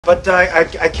But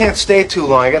I can't stay too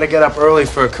long. I gotta get up early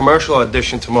for a commercial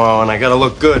audition tomorrow, and I gotta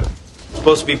look good. I'm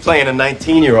supposed to be playing a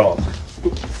 19-year-old.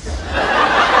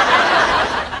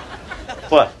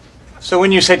 What? So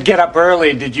when you said get up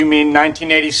early, did you mean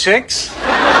 1986? You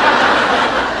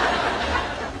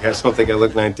guys don't think I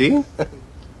look 19?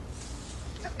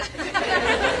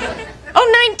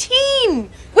 Oh,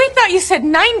 19! We thought you said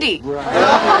 90.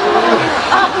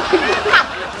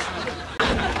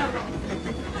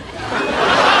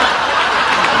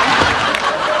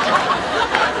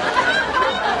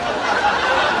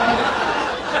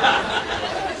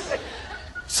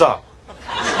 Sup?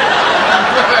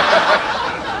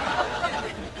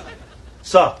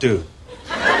 Sup, dude?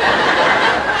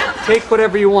 Take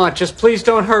whatever you want, just please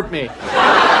don't hurt me.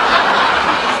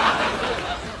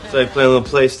 So you play a little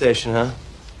PlayStation, huh?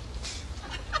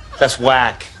 That's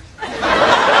whack.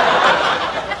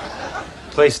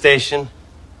 PlayStation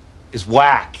is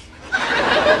whack.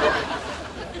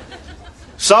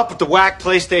 Sup with the whack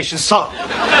PlayStation, sup?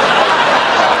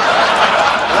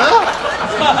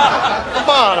 Come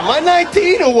on, am I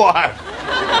 19 or what?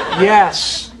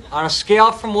 Yes. On a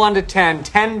scale from 1 to 10,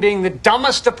 10 being the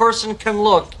dumbest a person can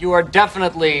look, you are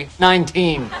definitely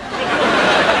 19.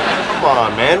 Come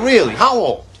on, man, really? How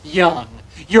old? Young.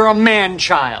 You're a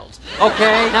man-child.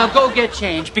 Okay? Now go get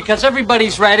changed, because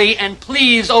everybody's ready, and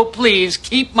please, oh please,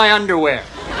 keep my underwear.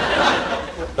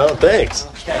 Oh, thanks.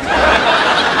 Okay.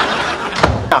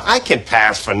 Now, I can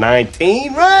pass for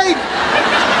 19, right?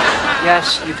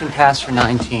 Yes, you can pass for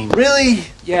 19. Really?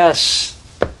 Yes.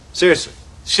 Seriously?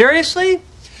 Seriously?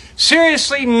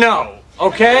 Seriously, no.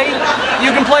 Okay?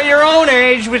 You can play your own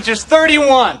age, which is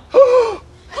 31.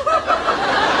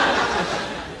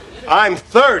 I'm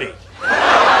 30.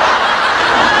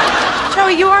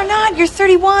 Joey, you are not. You're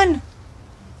 31.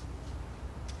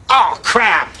 Oh,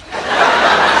 crap.